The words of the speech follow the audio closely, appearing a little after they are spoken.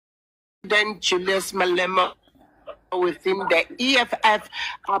Julius Malema within the EFF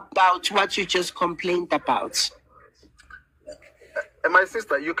about what you just complained about? My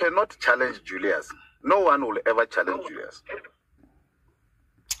sister, you cannot challenge Julius. No one will ever challenge Julius.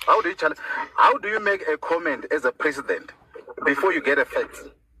 How do you challenge? How do you make a comment as a president before you get a fact?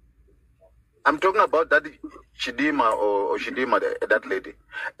 I'm talking about that Chidima or Chidima, that lady.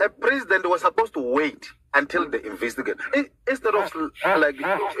 A president was supposed to wait until they investigate. Instead of like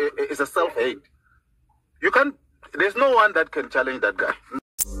it's a self-hate. You can't. There's no one that can challenge that guy.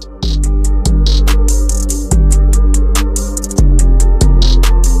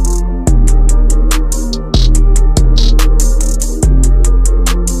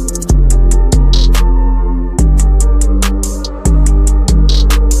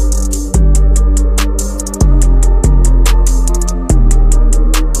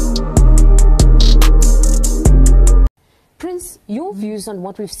 Your views on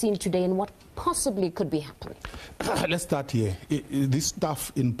what we've seen today and what possibly could be happening? Let's start here. This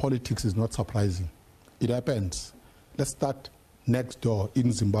stuff in politics is not surprising. It happens. Let's start next door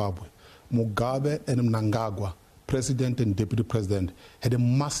in Zimbabwe. Mugabe and Mnangagwa, president and deputy president, had a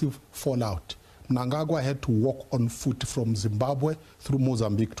massive fallout. Mnangagwa had to walk on foot from Zimbabwe through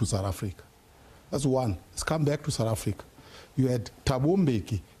Mozambique to South Africa. That's one. Let's come back to South Africa. You had Thabo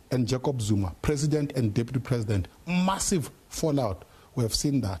Mbeki and Jacob Zuma, president and deputy president, massive fallout. We have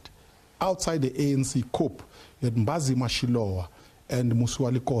seen that. Outside the ANC COP, you had Mbazi Mashilowa and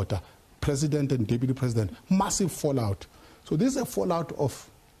Muswali Kota, president and deputy president, massive fallout. So this is a fallout of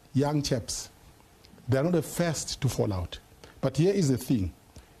young chaps. They are not the first to fall out. But here is the thing.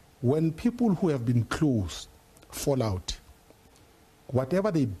 When people who have been close fall out,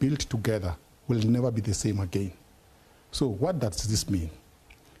 whatever they built together will never be the same again. So what does this mean?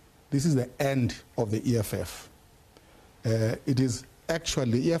 This is the end of the EFF. It is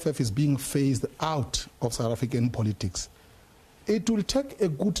actually, the EFF is being phased out of South African politics. It will take a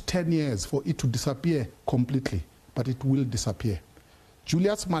good 10 years for it to disappear completely, but it will disappear.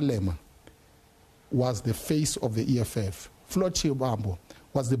 Julius Malema was the face of the EFF. Floyd Shivambu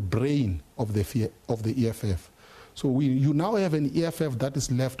was the brain of the EFF. So you now have an EFF that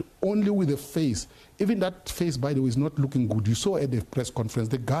is left only with a face. Even that face, by the way, is not looking good. You saw at the press conference,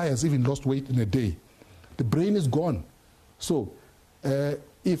 the guy has even lost weight in a day. The brain is gone. So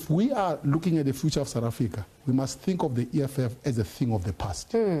if we are looking at the future of South Africa, we must think of the EFF as a thing of the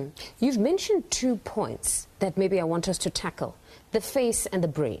past. You've mentioned 2 points that maybe I want us to tackle, the face and the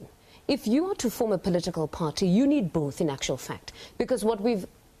brain. If you are to form a political party, you need both in actual fact, because what we've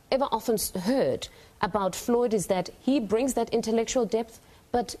ever often heard about Floyd is that he brings that intellectual depth,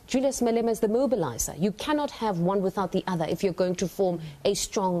 but Julius Malema is the mobilizer. You cannot have one without the other if you're going to form a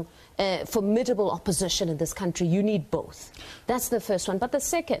strong, formidable opposition in this country. You need both. That's the first one. But the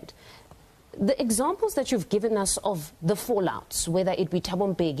second, the examples that you've given us of the fallouts, whether it be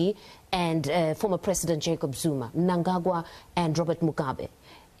Thabo Mbeki and former President Jacob Zuma, Mnangagwa and Robert Mugabe,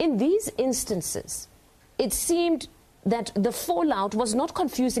 in these instances, it seemed that the fallout was not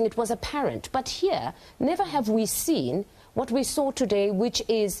confusing, it was apparent. But here, never have we seen what we saw today, which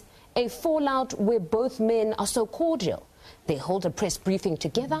is a fallout where both men are so cordial. They hold a press briefing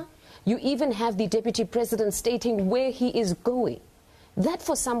together. You even have the deputy president stating where he is going. That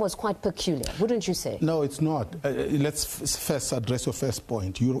for some was quite peculiar, wouldn't you say? No, it's not. Let's first address your first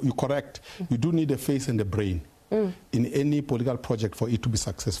point. You're correct. You do need a face and a brain in any political project for it to be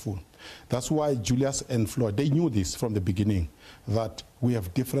successful. That's why Julius and Floyd, they knew this from the beginning, that we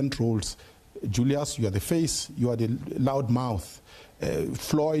have different roles. Julius, you are the face, you are the loud mouth.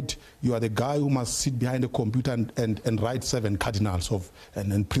 Floyd, you are the guy who must sit behind a computer and write 7 cardinals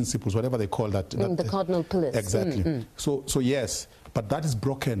and principles, whatever they call that. The cardinal pillars. Exactly. So yes, but that is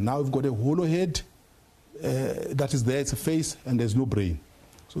broken. Now we've got a hollow head that is there, it's a face, and there's no brain.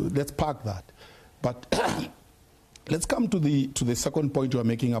 So let's park that. But let's come to the second point you are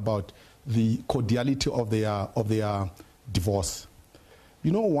making about the cordiality of their divorce.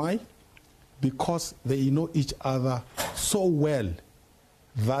 You know why? Because they know each other so well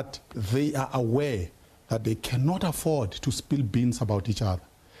that they are aware that they cannot afford to spill beans about each other.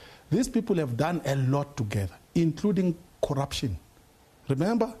 These people have done a lot together, including corruption.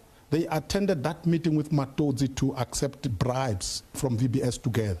 Remember, they attended that meeting with Matodzi to accept bribes from VBS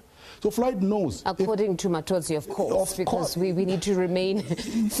together. So Floyd knows. According to Matodzi, of course, because we need to remain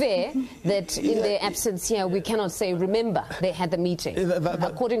fair, that in their absence here, we cannot say, remember, they had the meeting.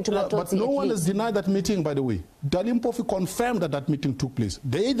 According to Matodzi, but no one has denied that meeting, by the way. Dalimpofi confirmed that meeting took place.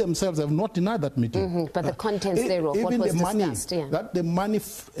 They themselves have not denied that meeting. But the contents thereof, what was discussed. That the money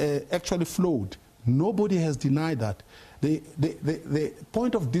actually flowed. Nobody has denied that. The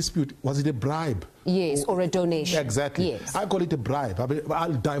point of dispute, was it a bribe? Yes, or a donation. Exactly. Yes. I call it a bribe.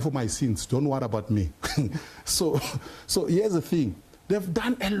 I'll die for my sins. Don't worry about me. So here's the thing. They've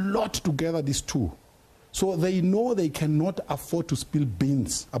done a lot together, these two. So they know they cannot afford to spill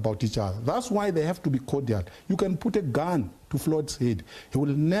beans about each other. That's why they have to be cordial. You can put a gun to Floyd's head. He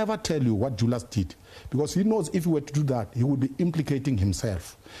will never tell you what Julius did, because he knows if he were to do that, he would be implicating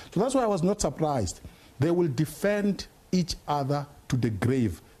himself. So that's why I was not surprised. They will defend each other to the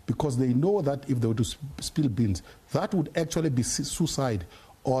grave, because they know that if they were to spill beans, that would actually be suicide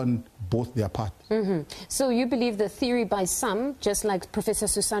on both their part. So you believe the theory by some, just like Professor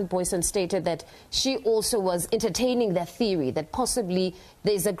Susan Boyson stated, that she also was entertaining that theory, that possibly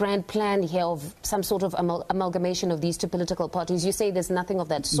there's a grand plan here of some sort of amalgamation of these two political parties. You say there's nothing of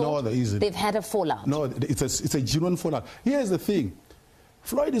that sort. No, there isn't. They've had a fallout. No, it's a genuine fallout. Here's the thing.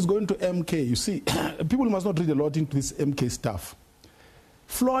 Floyd is going to MK. You see, people must not read a lot into this MK stuff.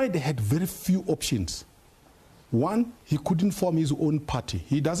 Floyd had very few options. One, he couldn't form his own party.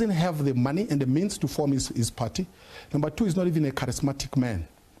 He doesn't have the money and the means to form his party. Number two, he's not even a charismatic man.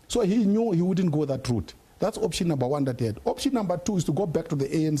 So he knew he wouldn't go that route. That's option number one that he had. Option number two is to go back to the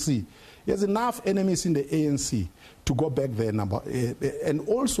ANC. He has enough enemies in the ANC to go back there. And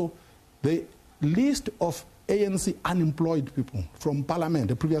also, the list of ANC unemployed people from parliament,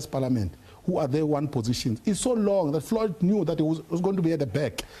 the previous parliament, who are there one position, is so long that Floyd knew that he was going to be at the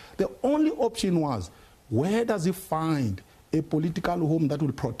back. The only option was, where does he find a political home that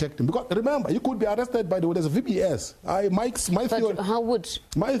will protect him? Because remember, you could be arrested by the VBS. My theory. But how would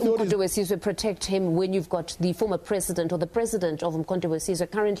Mkhonto we Sizwe protect him when you've got the former president or the president of Mkhonto we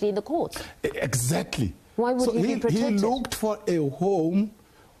Sizwe currently in the courts? Exactly. Why would he be protected? He looked for a home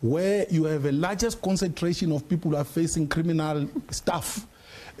where you have a largest concentration of people who are facing criminal stuff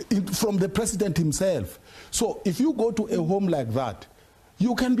from the president himself. So if you go to a home like that,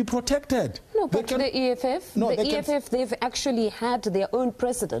 you can be protected. No, but the EFF, they've actually had their own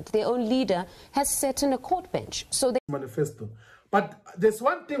president, their own leader has sat in a court bench. So they manifesto. But there's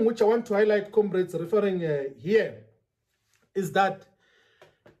one thing which I want to highlight, comrades, referring here, is that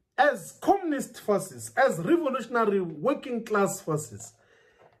as communist forces, as revolutionary working class forces,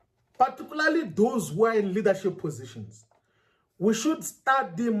 particularly those who are in leadership positions, we should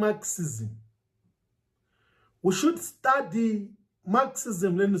study Marxism. We should study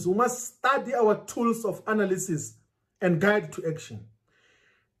Marxism, Leninism. We must study our tools of analysis and guide to action.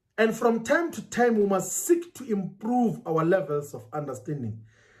 And from time to time, we must seek to improve our levels of understanding.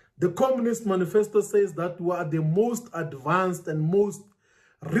 The Communist Manifesto says that we are the most advanced and most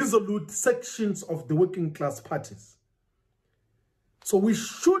resolute sections of the working class parties. So we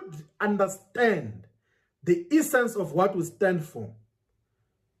should understand the essence of what we stand for,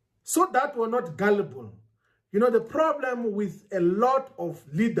 so that we're not gullible. You know, the problem with a lot of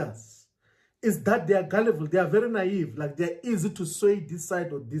leaders is that they are gullible. They are very naive. Like, they're easy to sway this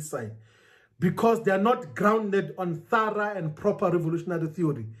side or this side, because they are not grounded on thorough and proper revolutionary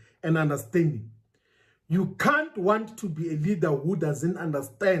theory and understanding. You can't want to be a leader who doesn't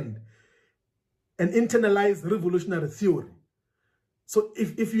understand and internalize revolutionary theory. So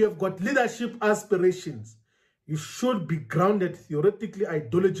if you have got leadership aspirations, you should be grounded theoretically,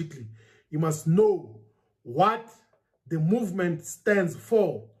 ideologically. You must know what the movement stands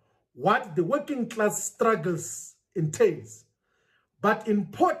for, what the working class struggles entails. But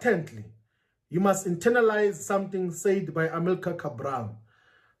importantly, you must internalize something said by Amilcar Cabral,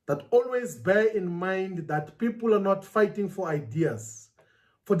 that always bear in mind that people are not fighting for ideas,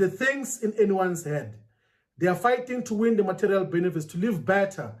 for the things in anyone's head. They are fighting to win the material benefits, to live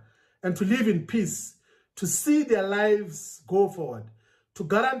better and to live in peace, to see their lives go forward, to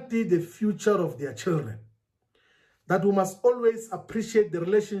guarantee the future of their children. That we must always appreciate the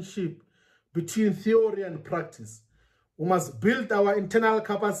relationship between theory and practice. We must build our internal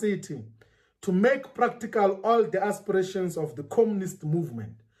capacity to make practical all the aspirations of the communist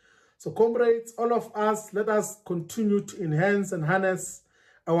movement. So comrades, all of us, let us continue to enhance and harness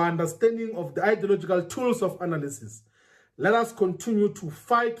our understanding of the ideological tools of analysis. Let us continue to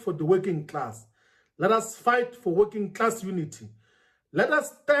fight for the working class. Let us fight for working class unity. Let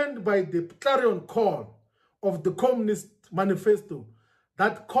us stand by the clarion call of the Communist Manifesto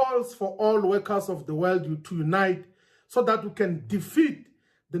that calls for all workers of the world to unite so that we can defeat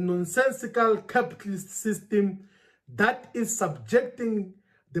the nonsensical capitalist system that is subjecting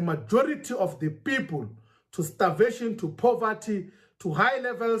the majority of the people to starvation, to poverty, to high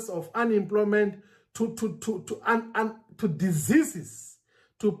levels of unemployment, to diseases,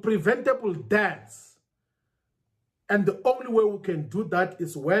 to preventable deaths. And the only way we can do that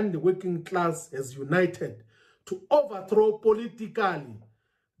is when the working class is united to overthrow politically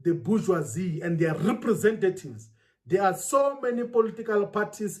the bourgeoisie and their representatives. There are so many political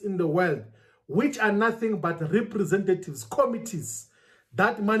parties in the world which are nothing but representatives, committees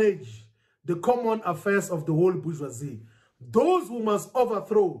that manage the common affairs of the whole bourgeoisie. Those who must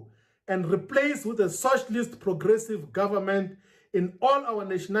overthrow and replace with a socialist progressive government in all our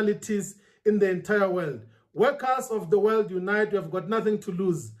nationalities in the entire world. Workers of the world unite. You have got nothing to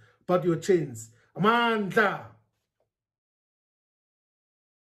lose but your chains. Amandla.